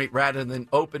the point rather than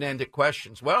open-ended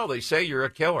questions. Well, they say you're a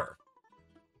killer.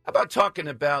 How about talking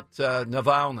about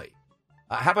Navalny?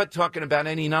 How about talking about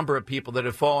any number of people that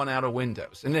have fallen out of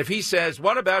windows? And if he says,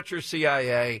 what about your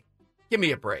CIA? Give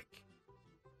me a break.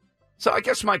 So I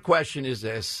guess my question is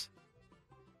this.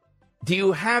 Do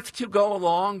you have to go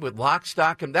along with lock,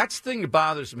 stock, and that's the thing that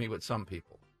bothers me with some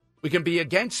people. We can be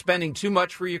against spending too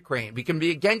much for Ukraine. We can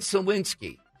be against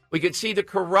Zelensky. We could see the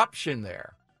corruption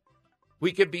there.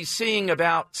 We could be seeing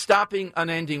about stopping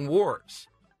unending wars.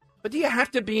 But do you have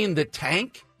to be in the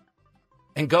tank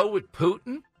and go with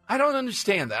Putin? I don't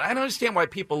understand that. I don't understand why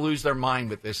people lose their mind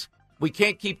with this. We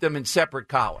can't keep them in separate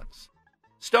columns.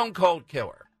 Stone cold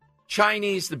killer.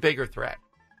 Chinese, the bigger threat.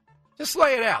 Just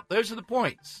lay it out. Those are the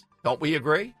points. Don't we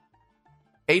agree?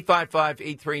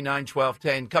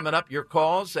 855-839-1210. Coming up, your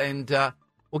calls, and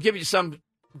we'll give you some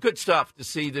good stuff to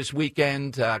see this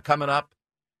weekend coming up.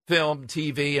 Film,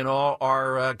 TV, and all.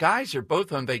 Our guys are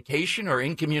both on vacation or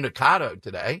incommunicado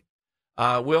today.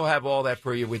 We'll have all that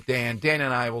for you with Dan. Dan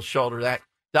and I will shoulder that.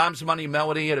 Dom's Money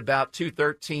Melody at about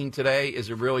 2:13 today is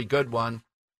a really good one.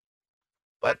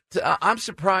 But I'm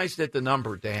surprised at the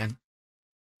number, Dan.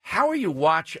 How are you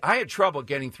watching? I had trouble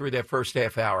getting through that first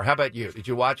half hour. How about you? Did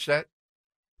you watch that?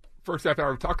 First half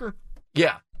hour of Tucker?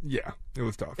 Yeah. Yeah, it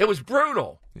was tough. It was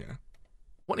brutal. Yeah.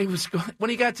 When he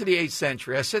got to the 8th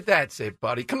century, I said, that's it,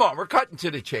 buddy. Come on, we're cutting to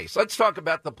the chase. Let's talk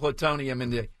about the plutonium in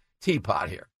the teapot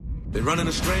here. They're running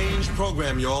a strange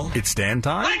program, y'all. It's Dan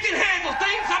time. I can handle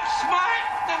things. I'm smart.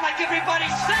 Not like everybody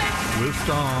says. With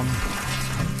Dom.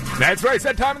 That's right. It's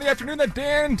that time in the afternoon that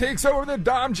Dan takes over the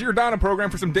Dom Giordano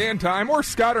program for some Dan time, or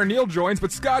Scott or Neil joins,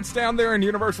 but Scott's down there in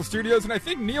Universal Studios, and I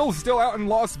think Neil's still out in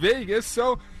Las Vegas,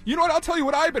 so you know what? I'll tell you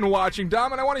what I've been watching,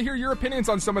 Dom, and I want to hear your opinions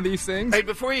on some of these things. Hey,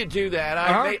 before you do that,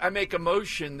 I make a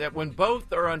motion that when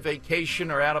both are on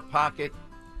vacation or out of pocket,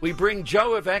 we bring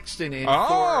Joe of Exton in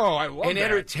for an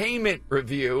entertainment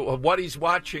review of what he's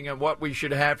watching and what we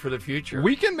should have for the future.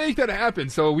 We can make that happen,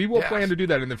 so we will plan to do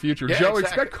that in the future. Yeah, Joe, exactly.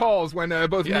 expect calls when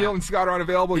both Neil and Scott are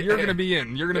unavailable. You're going to be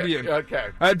in. You're going to be in. Okay.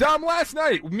 Dom, last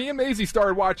night, me and Maisie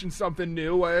started watching something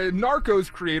new.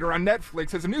 Narcos creator on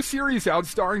Netflix has a new series out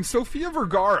starring Sofia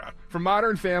Vergara from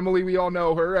Modern Family. We all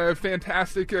know her, a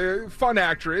fantastic, fun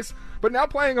actress, but now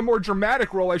playing a more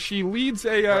dramatic role as she leads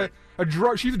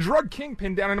she's a drug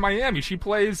kingpin down in Miami. She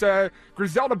plays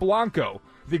Griselda Blanco,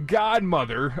 the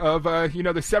godmother of, the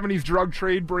 70s drug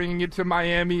trade, bringing it to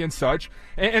Miami and such.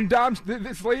 And Dom,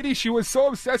 this lady, she was so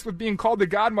obsessed with being called the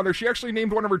godmother, she actually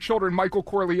named one of her children Michael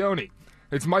Corleone.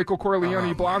 It's Michael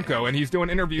Corleone Blanco, and he's doing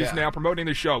interviews now promoting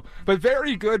the show. But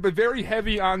very good, but very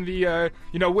heavy on the,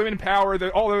 women power,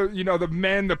 the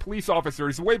men, the police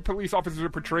officers. The way police officers are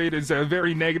portrayed is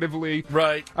very negatively.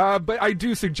 Right. But I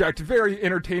do suggest very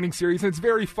entertaining series, and it's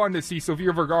very fun to see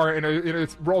Sofia Vergara in a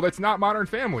role that's not Modern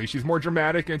Family. She's more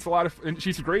dramatic, and and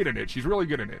she's great in it. She's really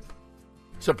good in it.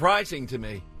 Surprising to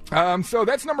me. So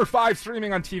that's number 5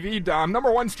 streaming on TV, Dom. Number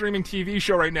 1 streaming TV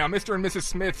show right now, Mr. and Mrs.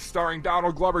 Smith, starring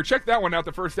Donald Glover. Check that one out,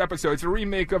 the first episode. It's a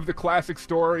remake of the classic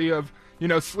story of,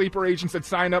 sleeper agents that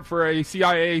sign up for a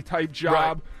CIA-type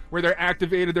job where they're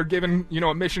activated. They're given,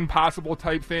 a Mission Possible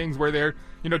type things where they're,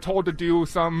 told to do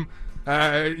some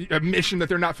a mission that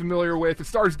they're not familiar with. It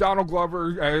stars Donald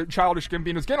Glover, Childish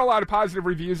Gambino. It's getting a lot of positive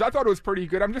reviews. I thought it was pretty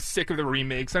good. I'm just sick of the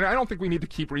remakes, and I don't think we need to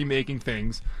keep remaking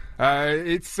things.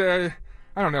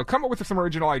 I don't know, come up with some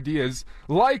original ideas,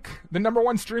 like the number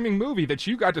 1 streaming movie that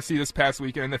you got to see this past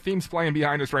weekend, and the theme's playing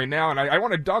behind us right now, and I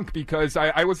want to dunk because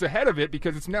I was ahead of it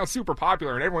because it's now super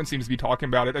popular, and everyone seems to be talking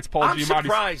about it. That's Paul Giamatti's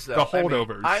surprised, though. The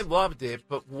Holdovers. I loved it,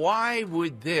 but why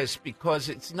would this? Because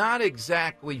it's not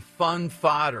exactly fun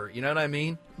fodder, you know what I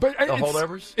mean? But the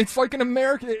Holdovers? It's like an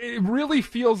American, it really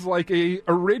feels like a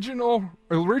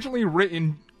originally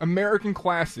written American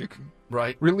classic.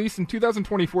 Right. Released in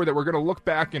 2024 that we're going to look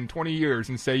back in 20 years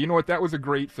and say, you know what, that was a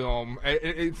great film.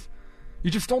 You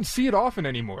just don't see it often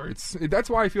anymore. That's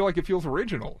why I feel like it feels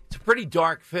original. It's a pretty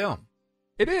dark film.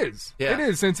 It is. Yeah. It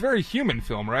is, and it's a very human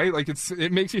film, right? Like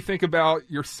it makes you think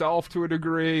about yourself to a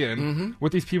degree and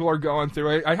what these people are going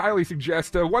through. I highly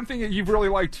suggest one thing that you've really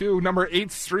liked too, number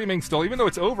 8 streaming still, even though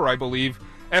it's over, I believe,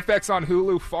 FX on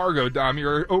Hulu, Fargo. Dom,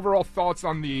 your overall thoughts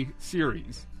on the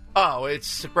series? Oh,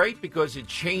 it's great because it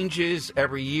changes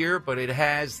every year, but it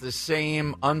has the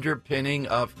same underpinning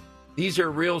of these are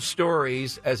real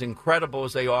stories, as incredible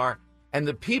as they are, and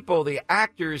the people, the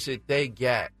actors that they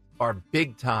get are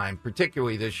big time,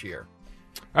 particularly this year.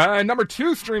 Number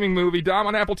 2 streaming movie, Dom,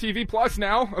 on Apple TV Plus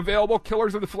now, available,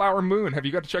 Killers of the Flower Moon. Have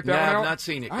you got to check that one out? I've not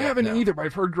seen it yet. I haven't either, but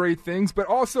I've heard great things. But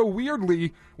also,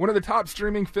 weirdly, one of the top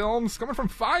streaming films coming from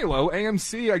Philo,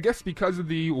 AMC, I guess because of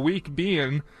the week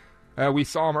being... we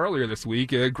saw him earlier this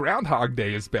week. Groundhog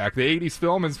Day is back. The 80s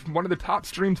film is one of the top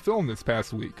streamed films this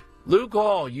past week. Lou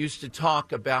Gall used to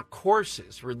talk about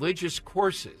courses, religious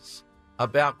courses,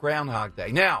 about Groundhog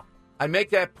Day. Now, I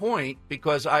make that point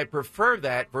because I prefer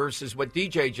that versus what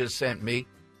DJ just sent me.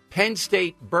 Penn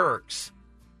State Berks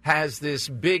has this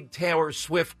big Taylor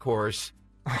Swift course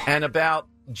and about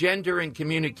gender and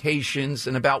communications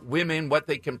and about women, what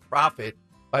they can profit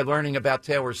by learning about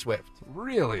Taylor Swift.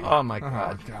 Really? Oh, my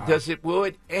God. Will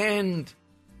it end?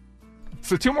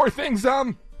 So 2 more things.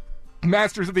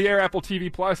 Masters of the Air, Apple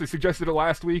TV Plus. I suggested it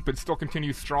last week, but it still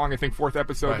continues strong. I think 4th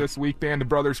episode this week. Band of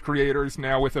Brothers creators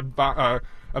now with a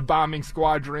bombing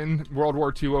squadron, World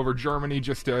War II over Germany.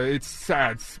 Just it's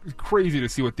sad. It's crazy to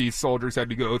see what these soldiers had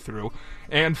to go through.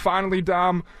 And finally,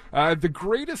 Dom, The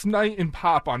Greatest Night in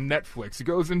Pop on Netflix. It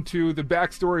goes into the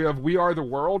backstory of We Are the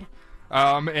World.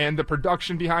 And the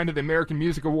production behind it, the American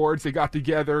Music Awards, they got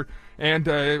together, and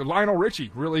Lionel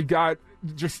Richie really got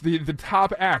just the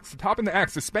top acts, the top in the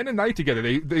acts, to spend a night together.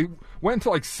 They went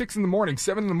until like 6 in the morning,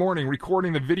 7 in the morning,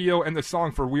 recording the video and the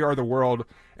song for We Are the World,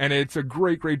 and it's a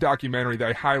great, great documentary that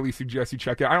I highly suggest you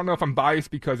check out. I don't know if I'm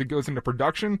biased because it goes into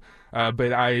production,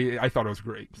 but I thought it was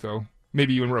great, so...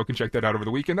 Maybe you and Ro can check that out over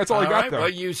the weekend. That's all I got, though. Well,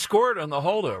 you scored on the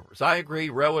Holdovers. I agree.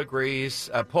 Ro agrees.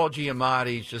 Paul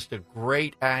Giamatti's just a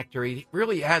great actor. He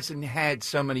really hasn't had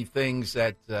so many things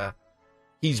that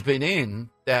he's been in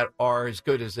that are as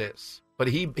good as this. But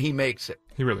he makes it.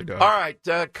 He really does. All right.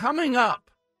 Coming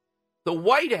up, the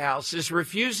White House is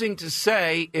refusing to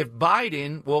say if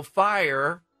Biden will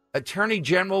fire Attorney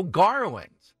General Garland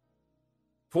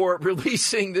for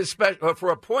releasing this for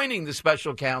appointing the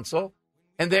special counsel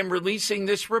and then releasing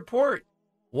this report.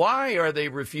 Why are they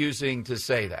refusing to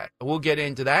say that? We'll get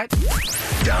into that.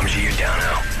 Dom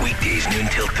Giordano, weekdays noon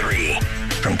till 3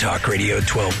 from Talk Radio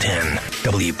 1210,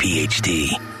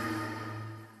 WPHT.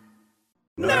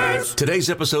 Nerds. Today's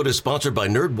episode is sponsored by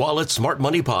NerdWallet's Smart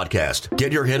Money Podcast.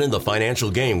 Get your head in the financial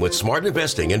game with smart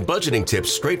investing and budgeting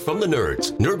tips straight from the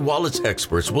nerds. NerdWallet's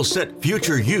experts will set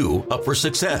future you up for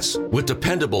success with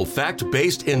dependable,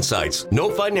 fact-based insights.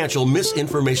 No financial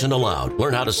misinformation allowed.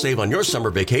 Learn how to save on your summer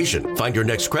vacation, find your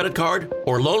next credit card,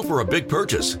 or loan for a big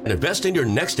purchase, and invest in your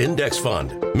next index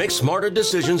fund. Make smarter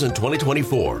decisions in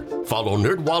 2024. Follow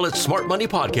NerdWallet's Smart Money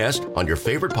Podcast on your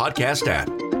favorite podcast app.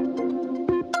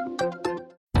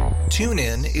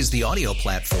 TuneIn is the audio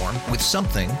platform with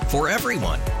something for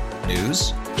everyone.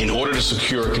 News. In order to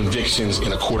secure convictions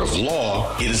in a court of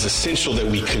law, it is essential that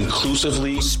we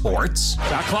conclusively. Sports.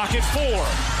 Shot clock at 4.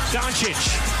 Doncic.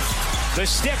 The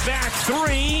step back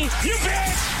 3. You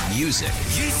bet. Music.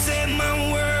 You set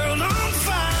my world on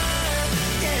fire.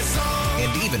 Yes,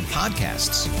 and even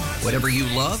podcasts. Whatever you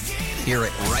love, hear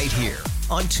it right here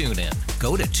on TuneIn.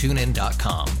 Go to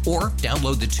TuneIn.com or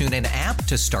download the TuneIn app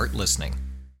to start listening.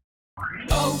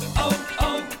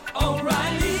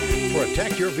 O'Reilly.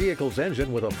 Protect your vehicle's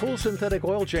engine with a full synthetic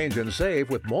oil change and save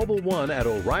with Mobile One at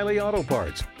O'Reilly Auto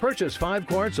Parts. Purchase 5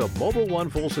 quarts of Mobile One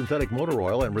full synthetic motor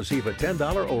oil and receive a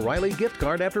 $10 O'Reilly gift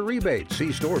card after rebate.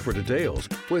 See store for details.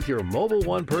 With your Mobile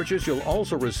One purchase, you'll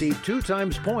also receive 2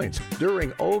 times points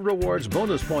during O Rewards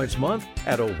Bonus Points Month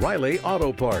at O'Reilly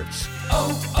Auto Parts.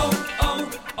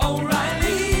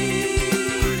 O'Reilly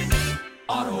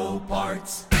Auto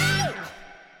Parts.